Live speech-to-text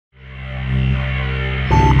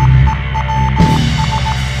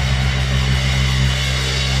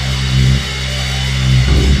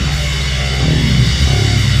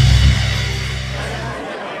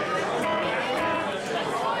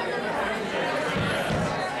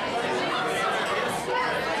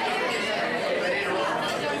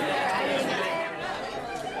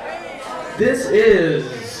This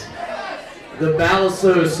is the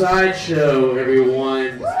Balliceaux sideshow,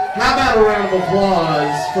 everyone. How about a round of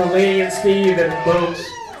applause for Lady and Steve and Boats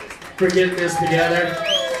for getting this together?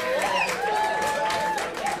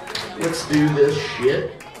 Let's do this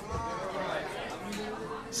shit.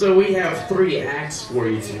 So we have 3 acts for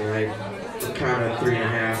you tonight. Kind of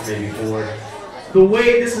 3.5, maybe 4. The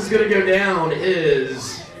way this is going to go down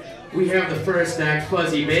is we have the first act,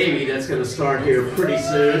 Fuzzy Baby, that's going to start here pretty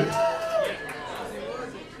soon.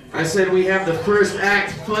 I said we have the first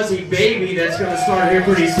act, Fuzzy Baby, that's going to start here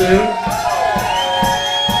pretty soon.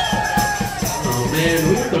 Oh man,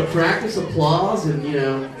 we have to practice applause and, you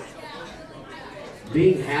know,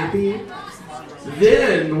 being happy.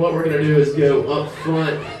 Then what we're going to do is go up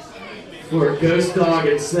front for Ghost Dog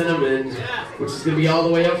and Cinnamon, which is going to be all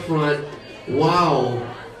the way up front, while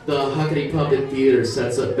the Huckety Puppet Theater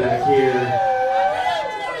sets up back here.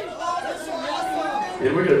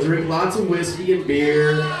 And we're going to drink lots of whiskey and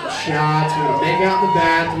beer, shots, we're going to make out in the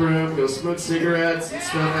bathroom, go smoke cigarettes and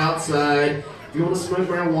stuff outside. If you want to smoke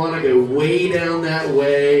marijuana, go way down that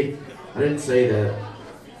way. I didn't say that.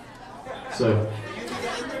 So,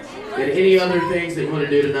 and any other things that you want to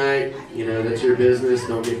do tonight, you know, that's your business,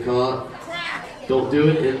 don't get caught. Don't do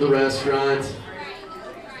it in the restaurant.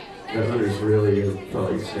 That hunter's really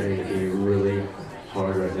probably staring at me really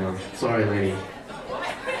hard right now. Sorry, Laney.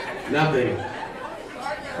 Nothing.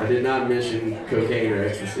 I did not mention cocaine or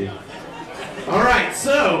ecstasy. Alright,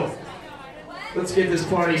 so let's get this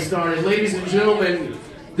party started. Ladies and gentlemen,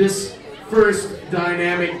 this first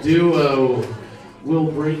dynamic duo will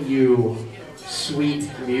bring you sweet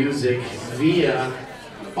music via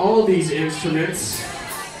all these instruments,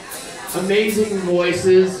 amazing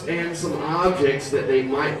voices, and some objects that they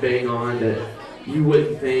might bang on that you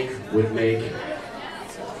wouldn't think would make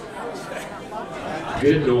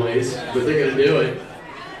good noise, but they're gonna do it.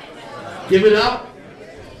 Give it up,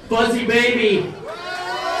 Fuzzy Baby.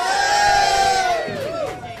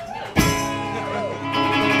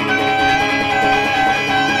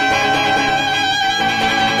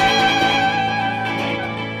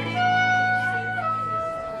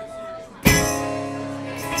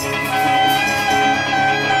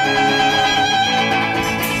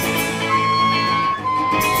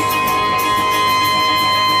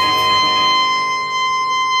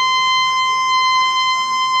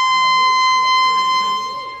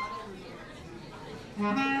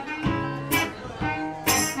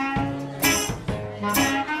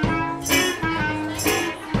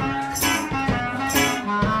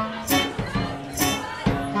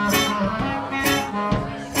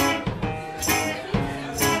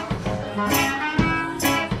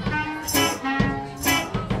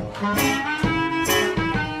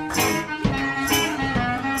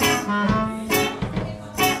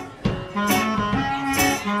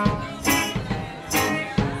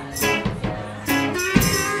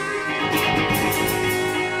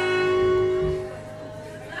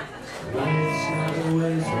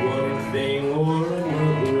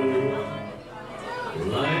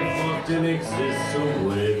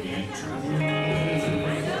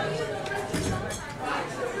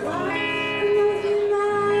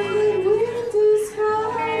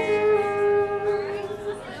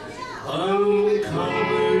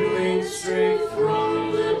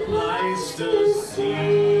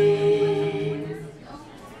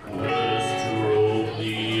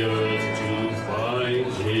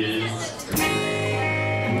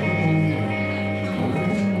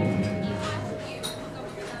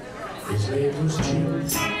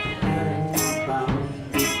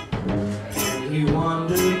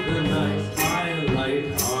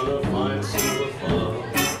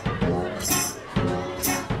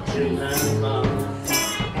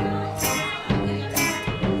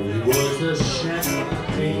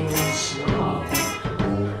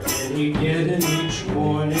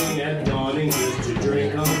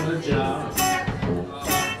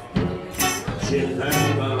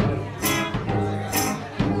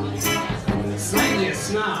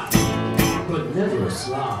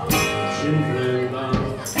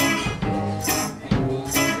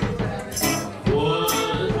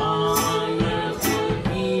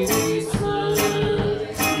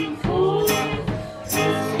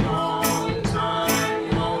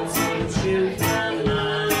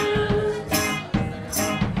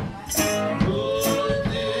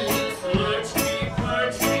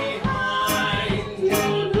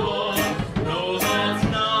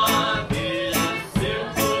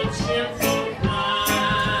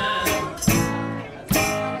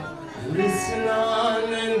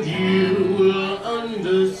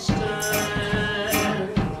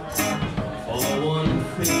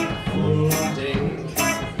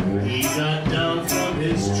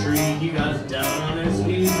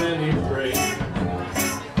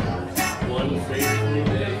 lonely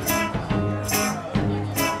day.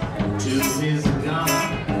 To his God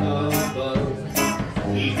above,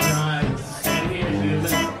 he cried, "Send here, human,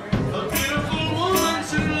 a beautiful woman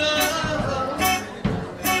to love."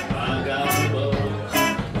 My God above,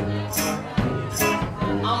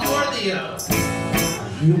 I'm worthy of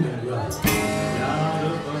human love. God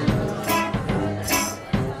above.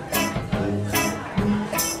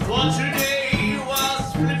 For today he was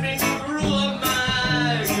flipping through a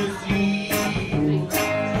magazine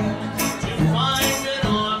to find an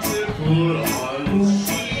article on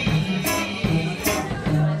sheet.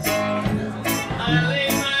 I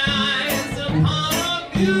laid my eyes upon a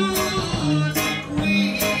beauty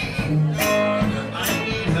queen. I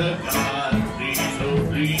need her, God, please, oh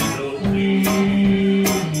please, oh please.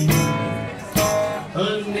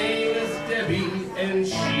 Her name is Debbie, and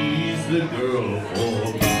she's the girl for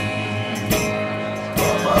me.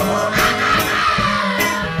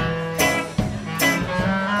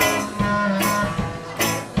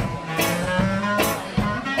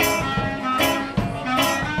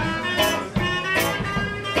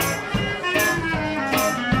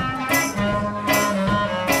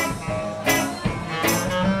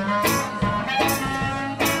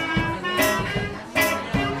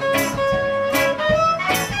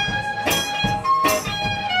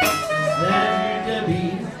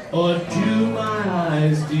 Or do my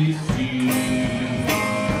eyes deceive?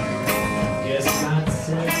 Yes, God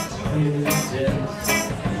sent his death,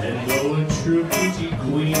 and though a true beauty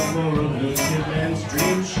queen for a lucid man's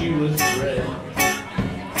dream she was bred,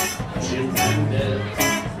 chip and death.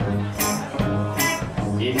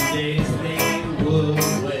 In days they were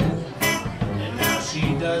wed, and now she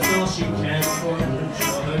does all she can for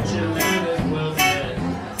sure her children is well fed.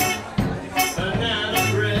 Banana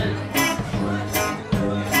bread.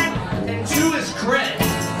 To his credit,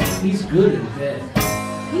 he's good in bed.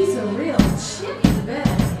 He's a real chick in bed.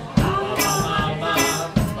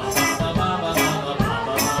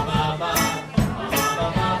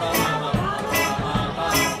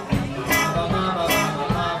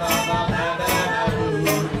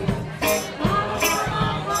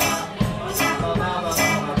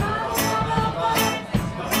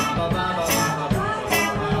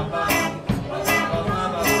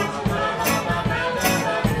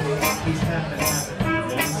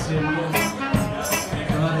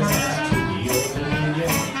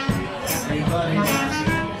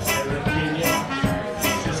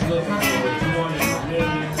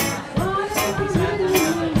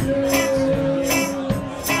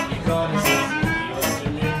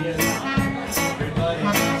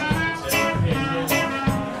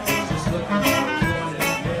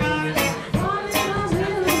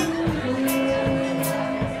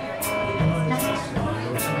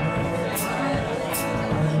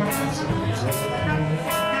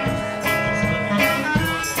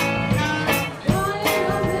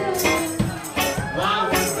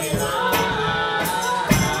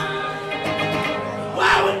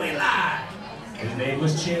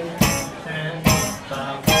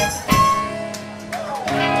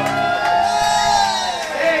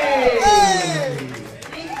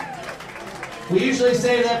 We usually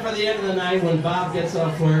save that for the end of the night when Bob gets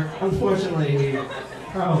off work. Unfortunately,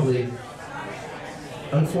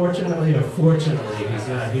 unfortunately or fortunately, he's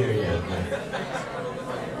not here yet.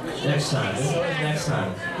 Next time. There's always next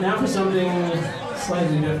time. Now for something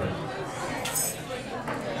slightly different.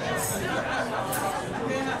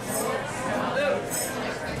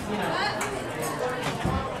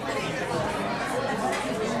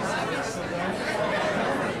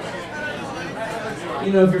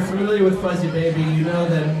 You know, if you're familiar with Fuzzy Baby, you know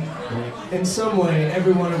that in some way,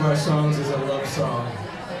 every one of our songs is a love song.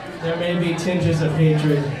 There may be tinges of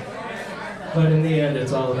hatred, but in the end,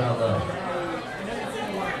 it's all about love.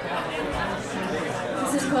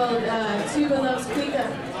 This is called Tuba Loves Cuica.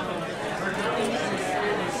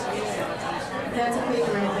 That's a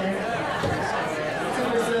cuica right there. It's a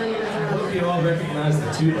Brazilian I hope you all recognize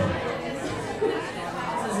the tuba.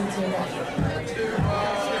 This is a tuba.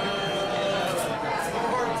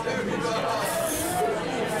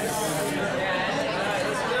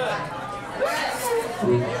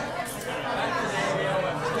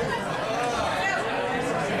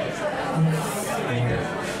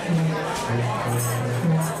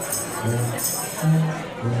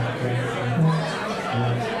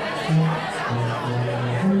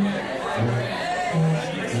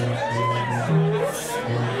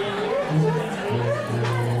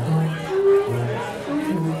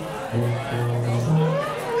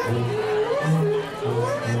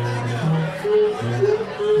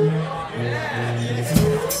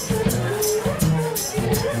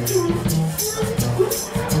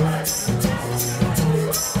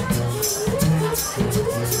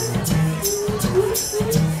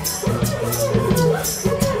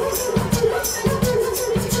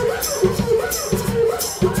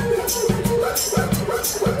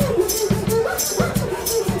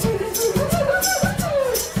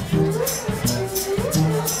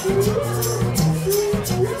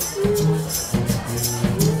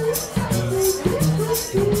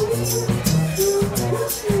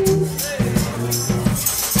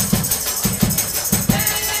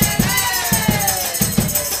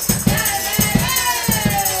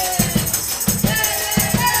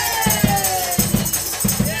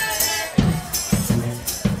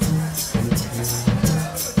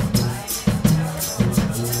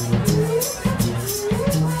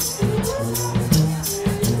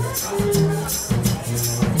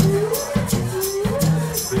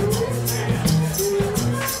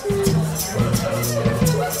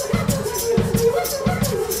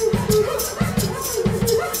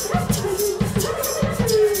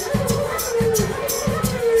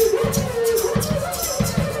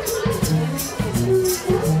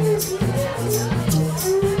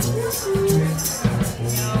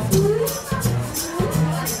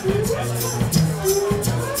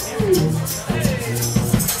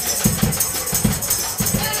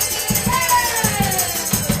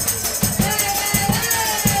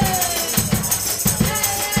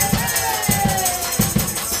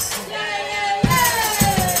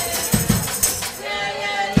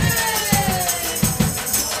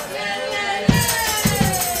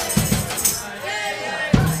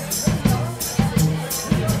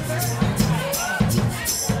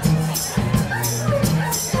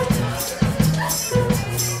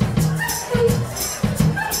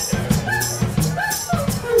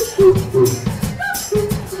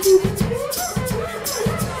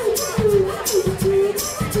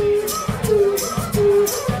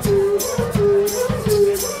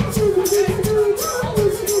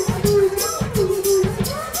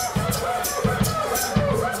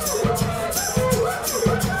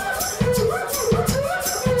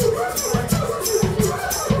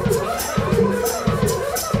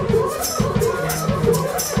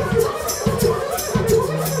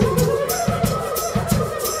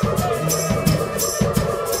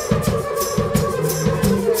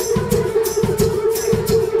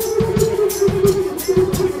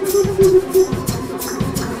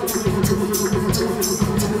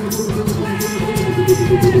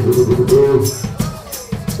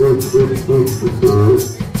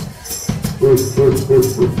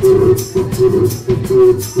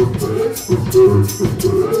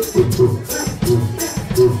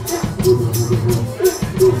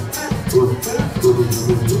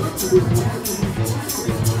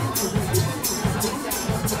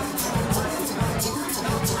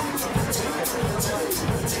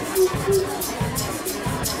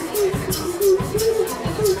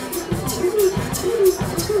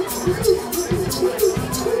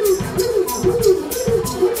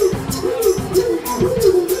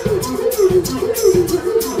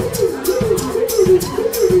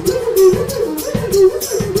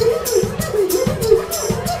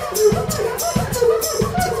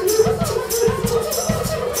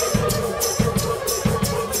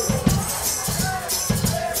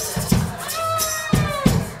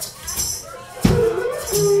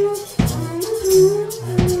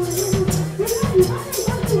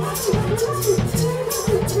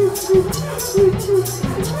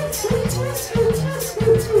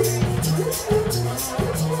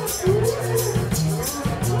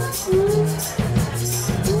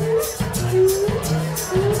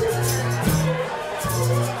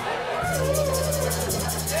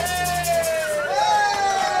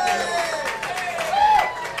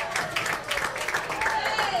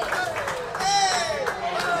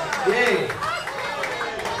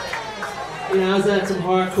 You know, I was at some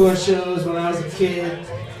hardcore shows when I was a kid.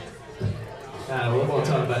 We won't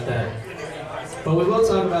talk about that. But we will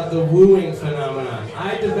talk about the wooing phenomenon.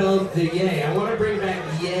 I developed the yay. I want to bring back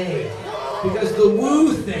yay. Because the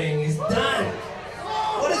woo thing is done.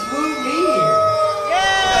 What does woo mean?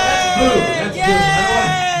 Yay! That's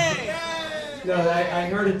boo. No, I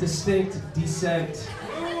heard a distinct descent.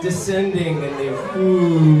 Descending and the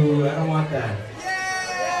woo. I don't want that.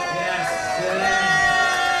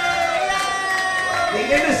 The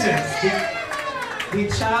innocence, the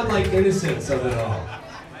childlike innocence of it all.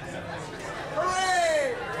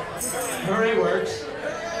 Hooray! Hooray works.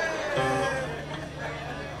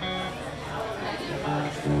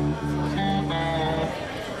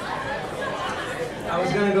 I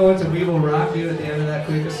was gonna go into We Will Rock You at the end of that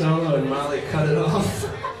Quaker solo, and Molly cut it off,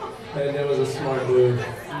 and it was a smart move.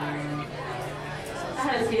 I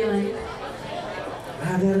had a feeling. I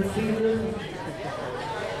had a feeling.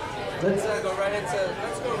 Let's go right into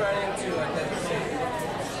dedication.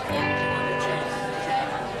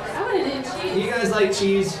 I want to do cheese. You guys like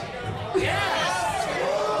cheese?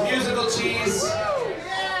 Yes! Musical cheese.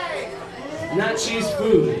 Not cheese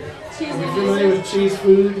food. Cheese Are you and familiar music. with cheese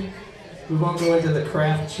food? We won't go into the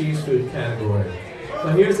craft cheese food category.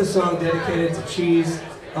 But here's a song dedicated to cheese,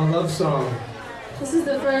 a love song. This is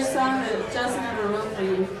the first song that Justin ever wrote for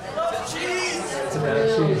you. The cheese! It's about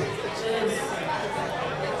cheese. It is.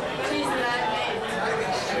 Cheese that I made.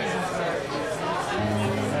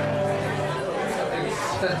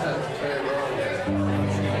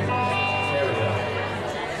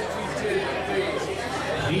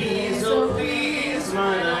 Please, oh please,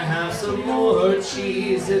 might I have some more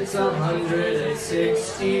cheese? It's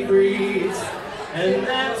 106 degrees, and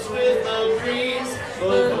that's with a breeze.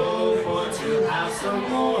 But oh, for to have some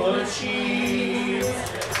more cheese.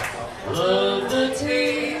 Love the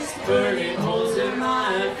taste, burning holes in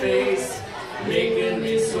my face, making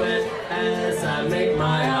me sweat as I make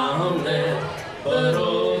my omelet. But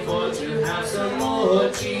oh, for to have some more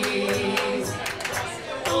cheese.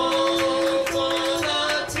 Oh, for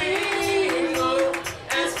the tingle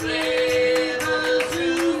as flavors to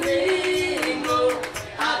mingle,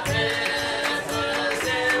 hot peppers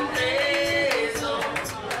and basil,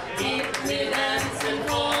 keep me dancing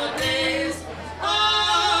for days.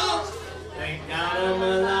 Oh, thank God I'm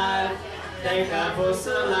alive, thank God for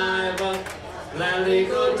saliva. Gladly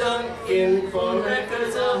go dunking for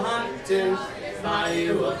records of hunting. Buy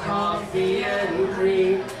you a coffee and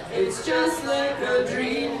cream. It's just like a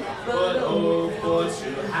dream. But oh, for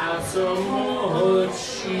to have some more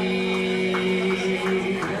cheese.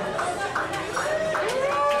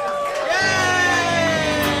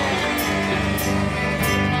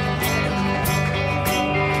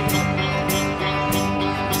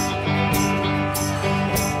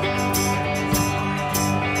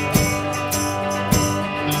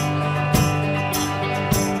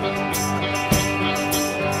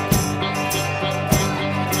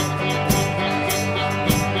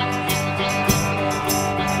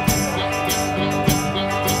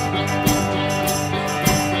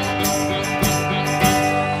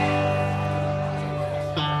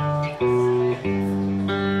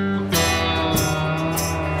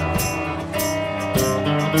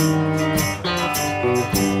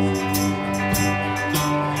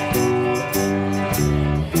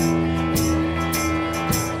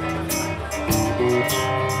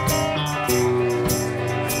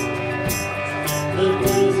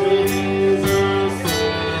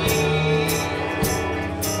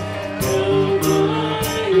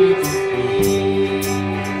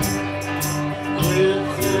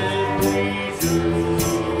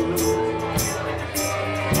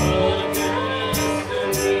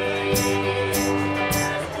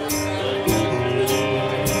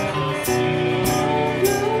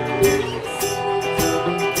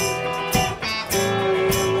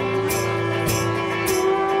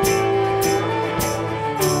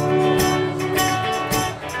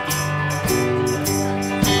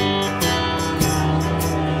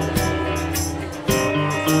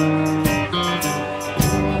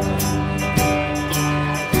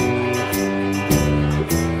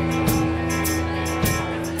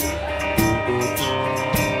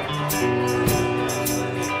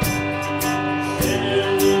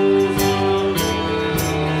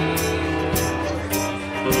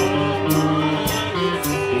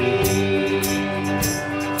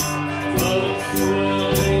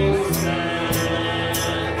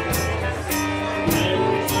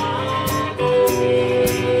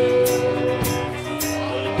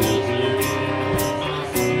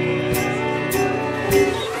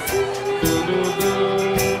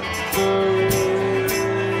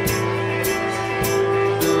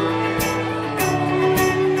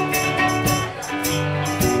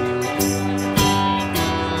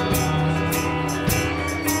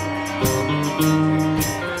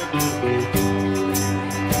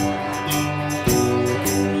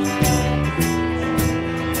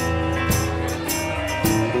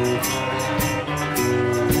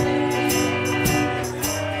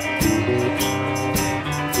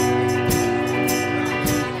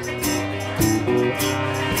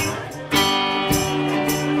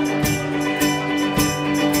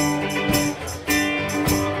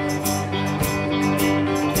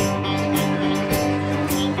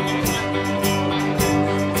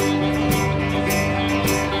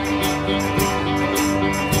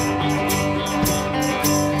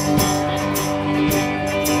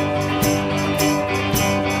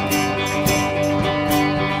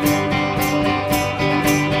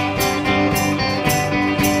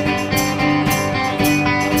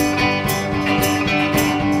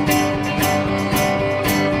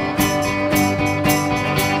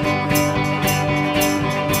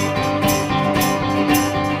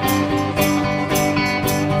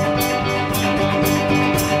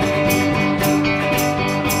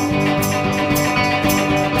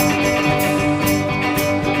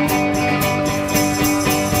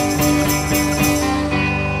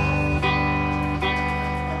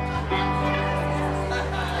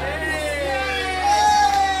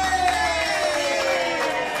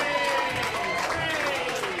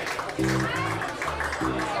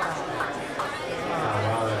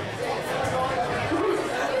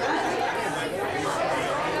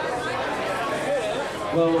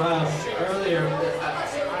 earlier,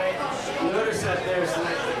 I noticed that there's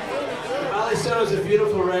Balliceaux is a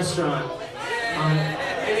beautiful restaurant on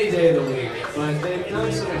any day of the week, but they've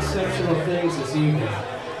done some exceptional things this evening.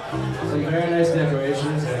 Some very nice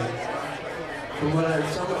decorations and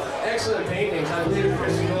some excellent paintings. I believe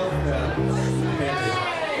Chris Wilk painted.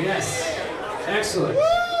 Yes, excellent.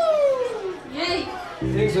 Yay!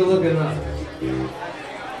 Things are looking up.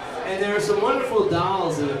 And there are some wonderful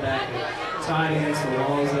dolls in the back tied against the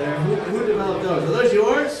walls there. Who developed those? Are those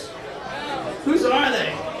yours? Whose are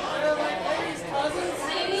they?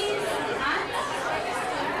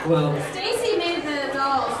 Well, Stacy made the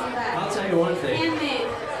dolls in the back. I'll tell you one thing. Handmade.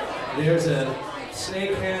 There's a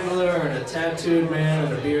snake handler and a tattooed man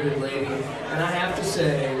and a bearded lady. And I have to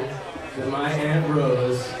say that my Aunt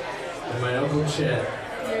Rose and my Uncle Chet,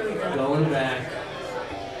 going back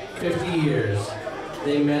 50 years,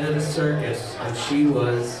 they met at a circus and she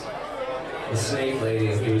was a snake lady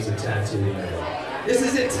and he was a tattooed man. This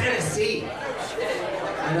is in Tennessee.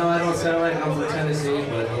 I know I don't sound like I'm from Tennessee,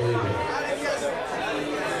 but believe me.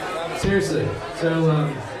 Seriously. So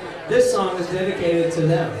this song is dedicated to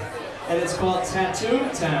them. And it's called Tattoo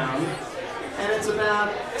Town. And it's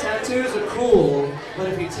about tattoos are cool, but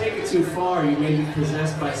if you take it too far, you may be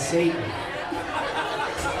possessed by Satan.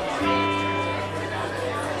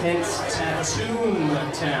 Hence Tattoo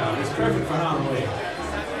Town. It's perfect for Halloween.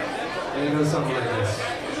 And it goes something like this.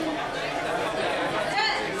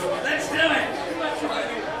 Let's do it!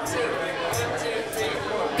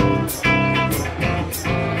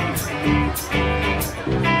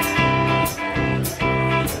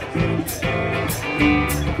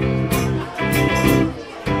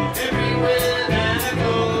 Everywhere that I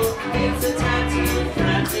go, it's a tattoo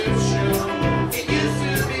practice show. It used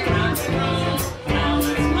to be rock and roll, now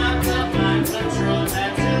it's mocked up like control.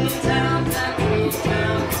 Tattoo town, tattoo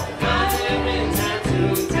town. I live in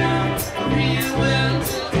tattoo town, a real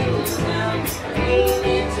well-to-do town,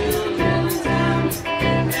 moving to little town.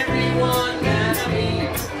 Everyone that I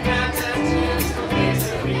meet got tattoos for place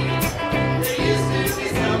to be. There used to be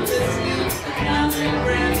some to see, now they're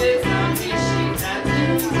branded zombie sheep.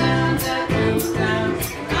 Tattoo town, tattoo town.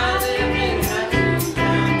 I live in tattoo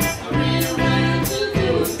town, a real well-to-do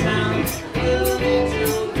town, moving to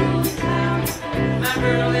little town. My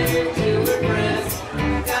girl ain't to her breast,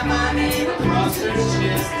 got my name across her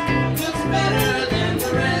chest. Looks better than the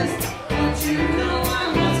rest, but you know I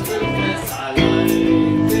must confess I like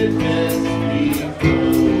it best because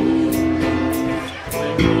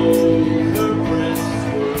when all her breasts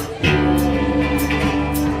were cold.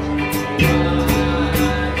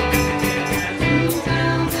 Tattoo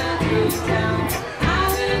town, tattoo town. I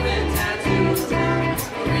live in tattoo town,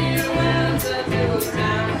 a real well-to-do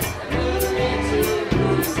town, moving to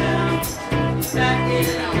little town. Back in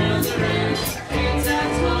another age, kids had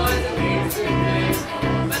toys and weeds to pay.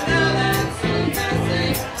 But now that's soon passé,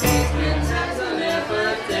 we spend times on their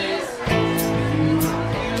birthdays.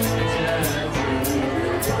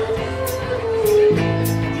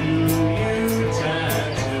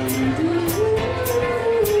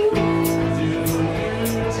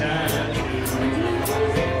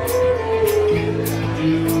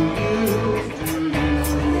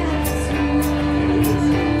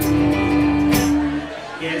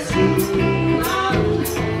 Guess who?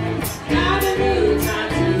 Got a new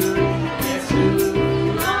tattoo. Guess who?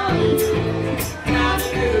 Got a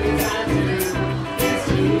new tattoo. Guess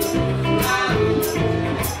who? Got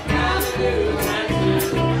a new tattoo.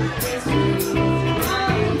 Guess who?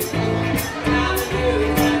 Got a new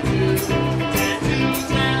tattoo. Tattoo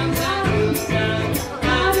town, tattoo town.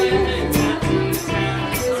 I live in tattoo town.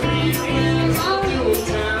 Three wheels on new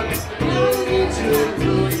town. Moving to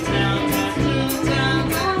new town. Tattoo town,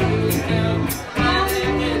 tattoo town. I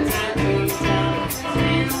live in tattoo town.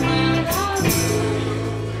 Three wheels on new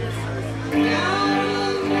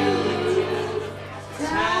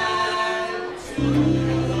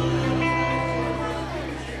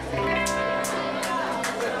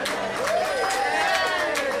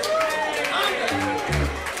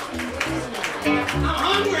I'm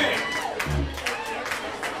hungry.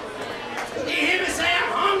 You hear me say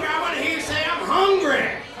I'm hungry? I want to hear you say I'm hungry.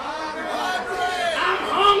 I'm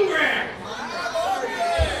hungry.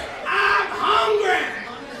 I'm hungry.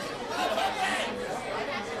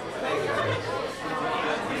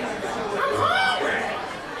 I'm hungry.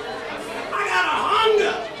 I got a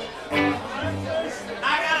hunger. I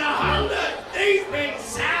got a hunger deep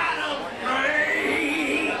inside of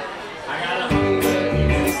me. I got a hunger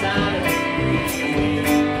deep inside of me.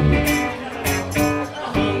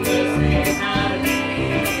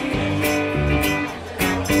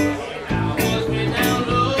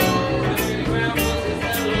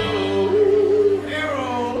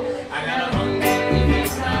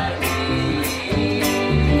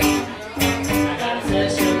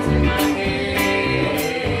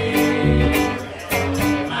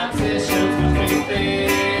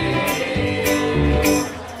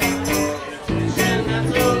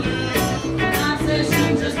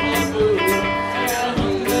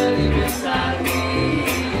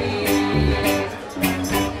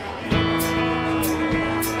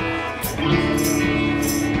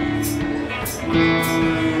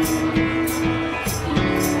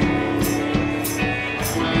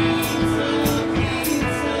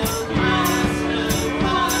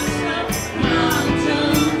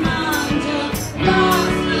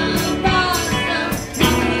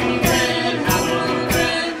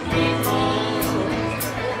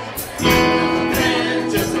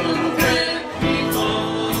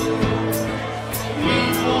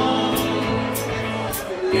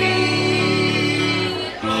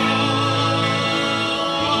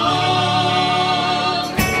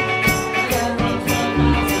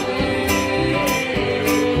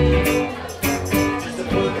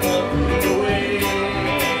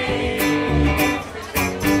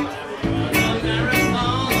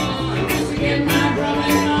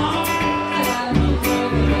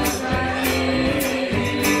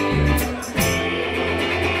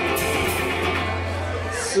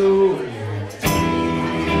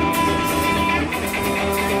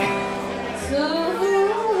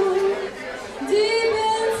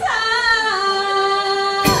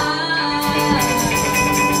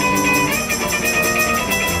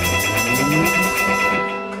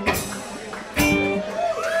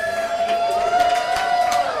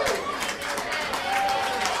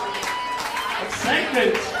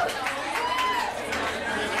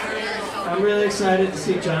 I'm really excited to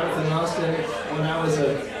see Jonathan Austin. When I was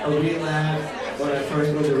a wee lad, when I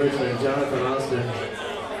first moved to Richmond, Jonathan Austin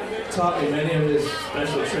taught me many of his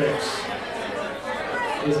special tricks.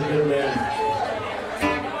 He's a good man.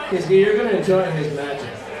 You're going to enjoy his magic.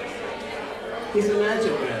 He's a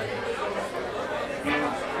magic man.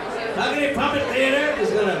 Huggity Puppet Theater is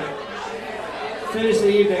going to finish the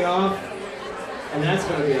evening off, and that's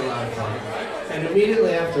going to be a lot of fun. And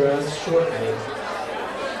immediately after us, shortly,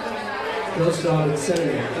 Ghost Dog and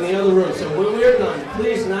Cinnamon in the other room. So when we're done,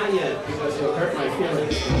 please not yet, because you'll hurt my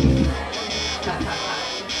feelings.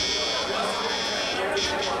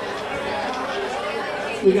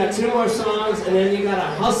 We got 2 more songs, and then you gotta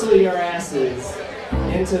hustle your asses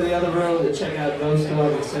into the other room to check out Ghost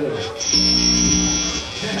Dog and Cinnamon.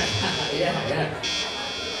 Yeah.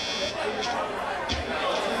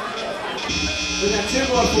 We got 2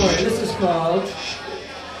 more for you. This is called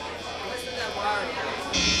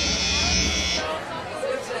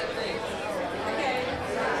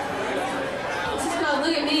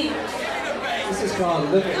Look at me. This is called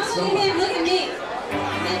Look at Someone. Look at me.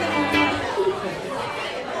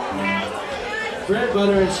 Bread,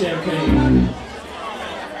 butter, and champagne.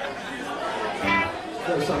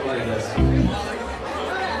 Or something like this.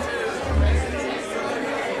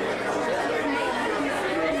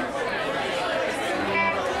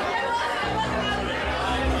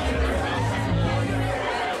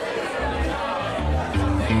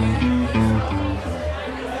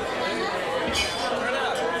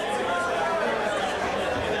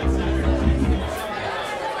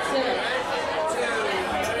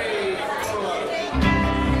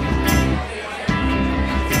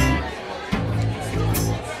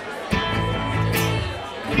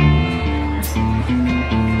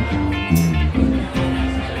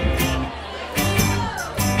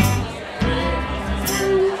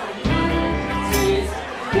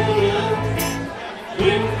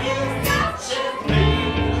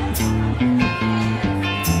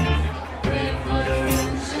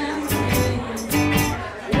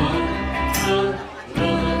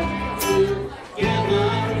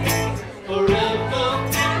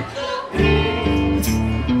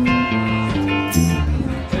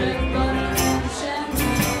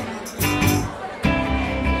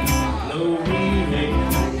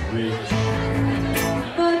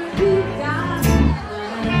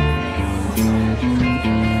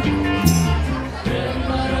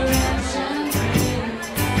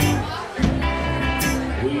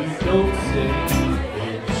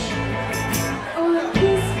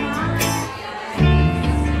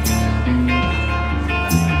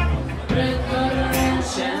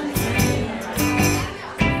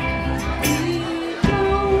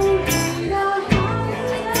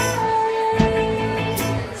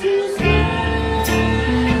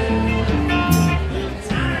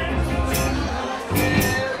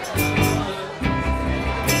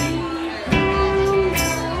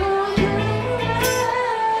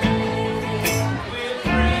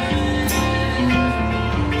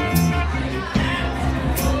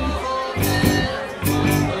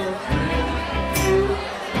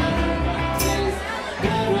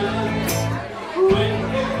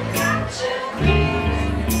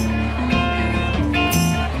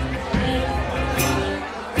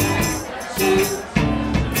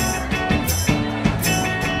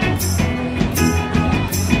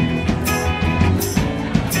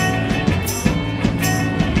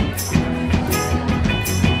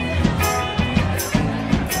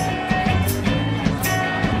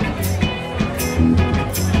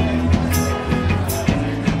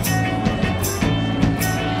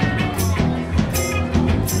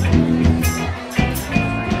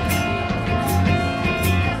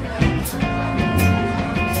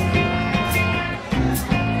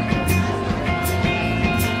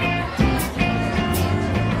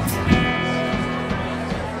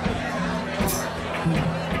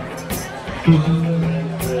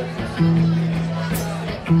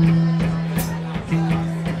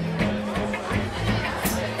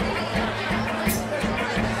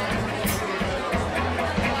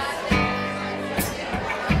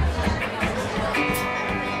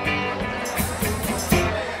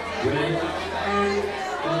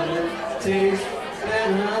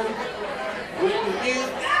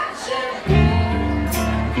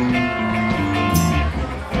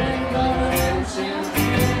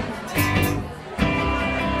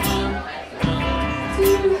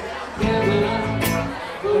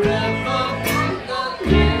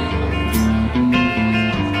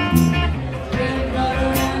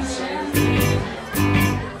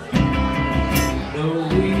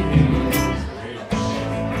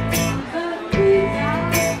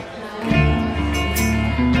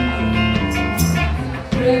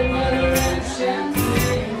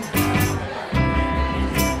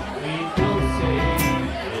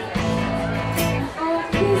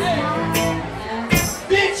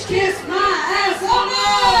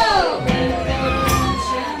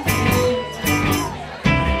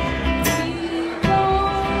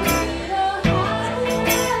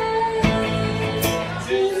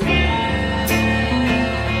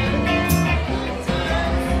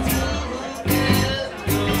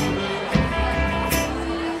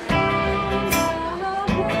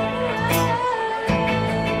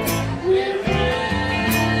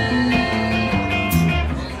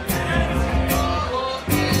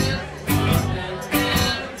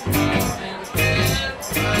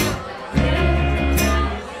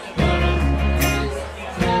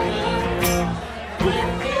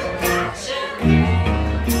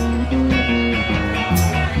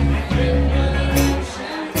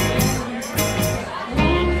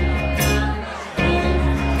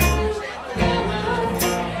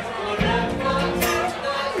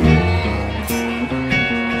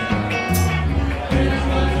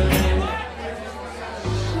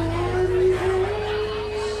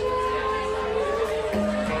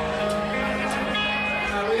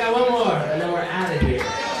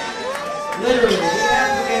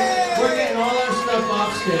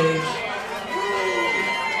 off stage,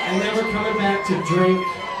 and then we're coming back to drink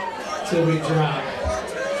till we drop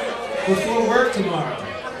before work tomorrow.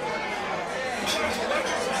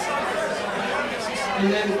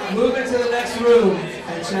 And then move into the next room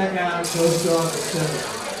and check out Go Strong and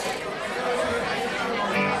Cinema.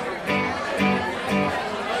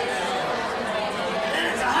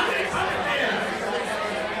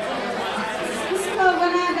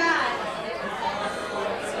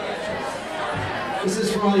 This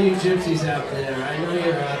is for all you gypsies out there. I know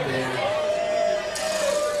you're out there.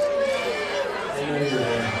 I know you're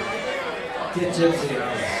there. Get gypsy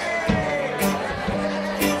on.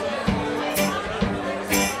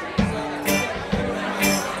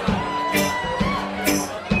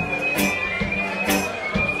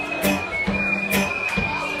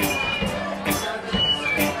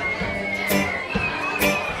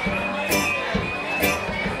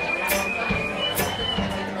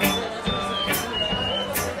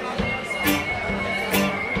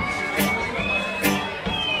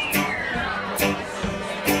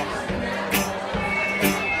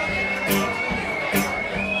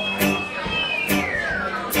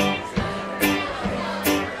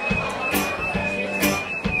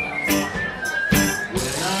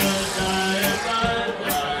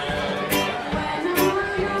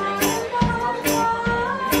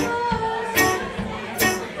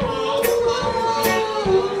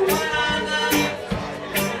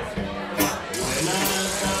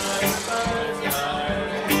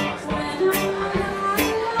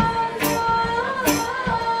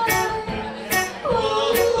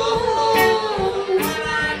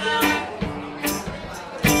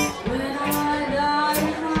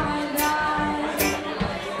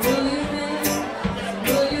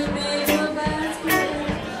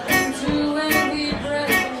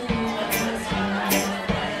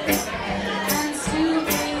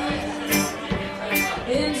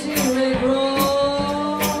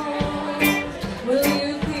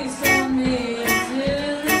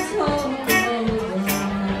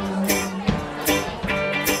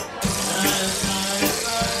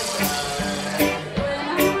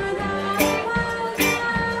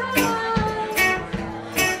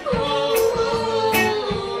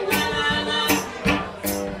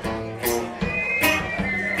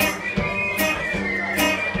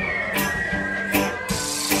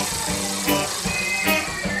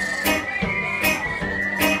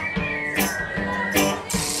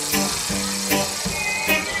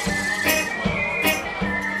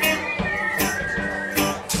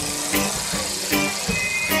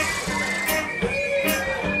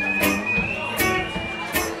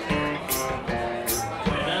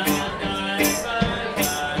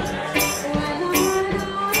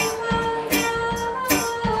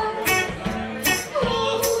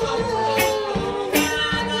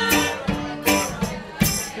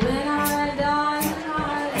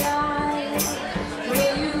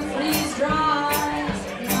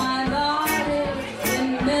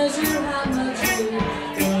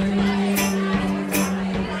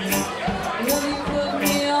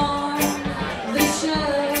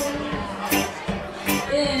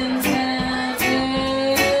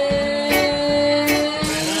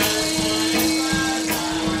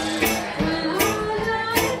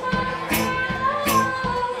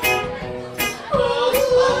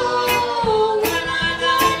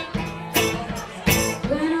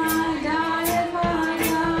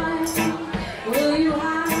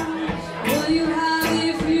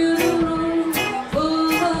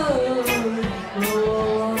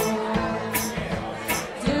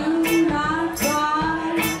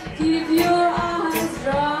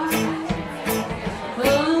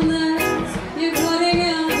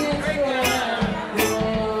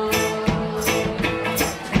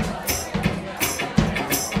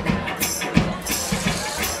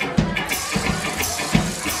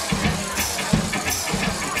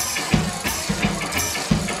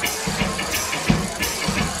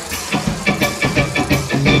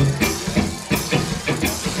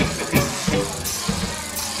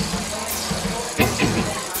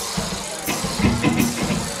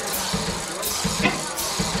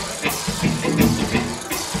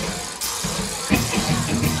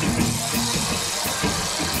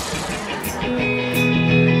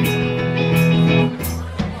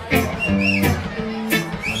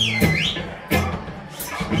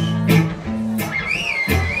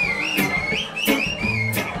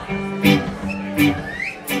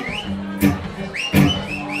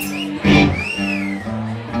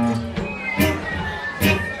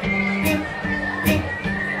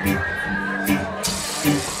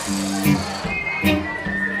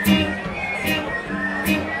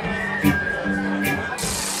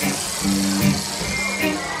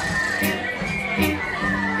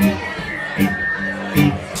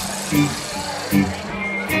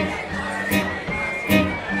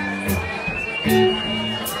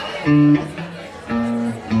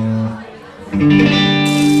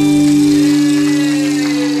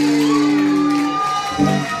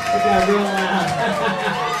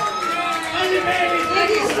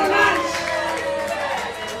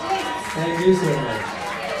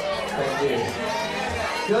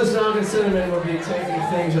 Richmond will be taking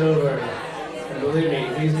things over. And believe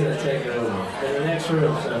me, he's going to take it over in the next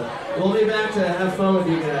room. So we'll be back to have fun with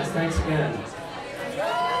you guys. Thanks again.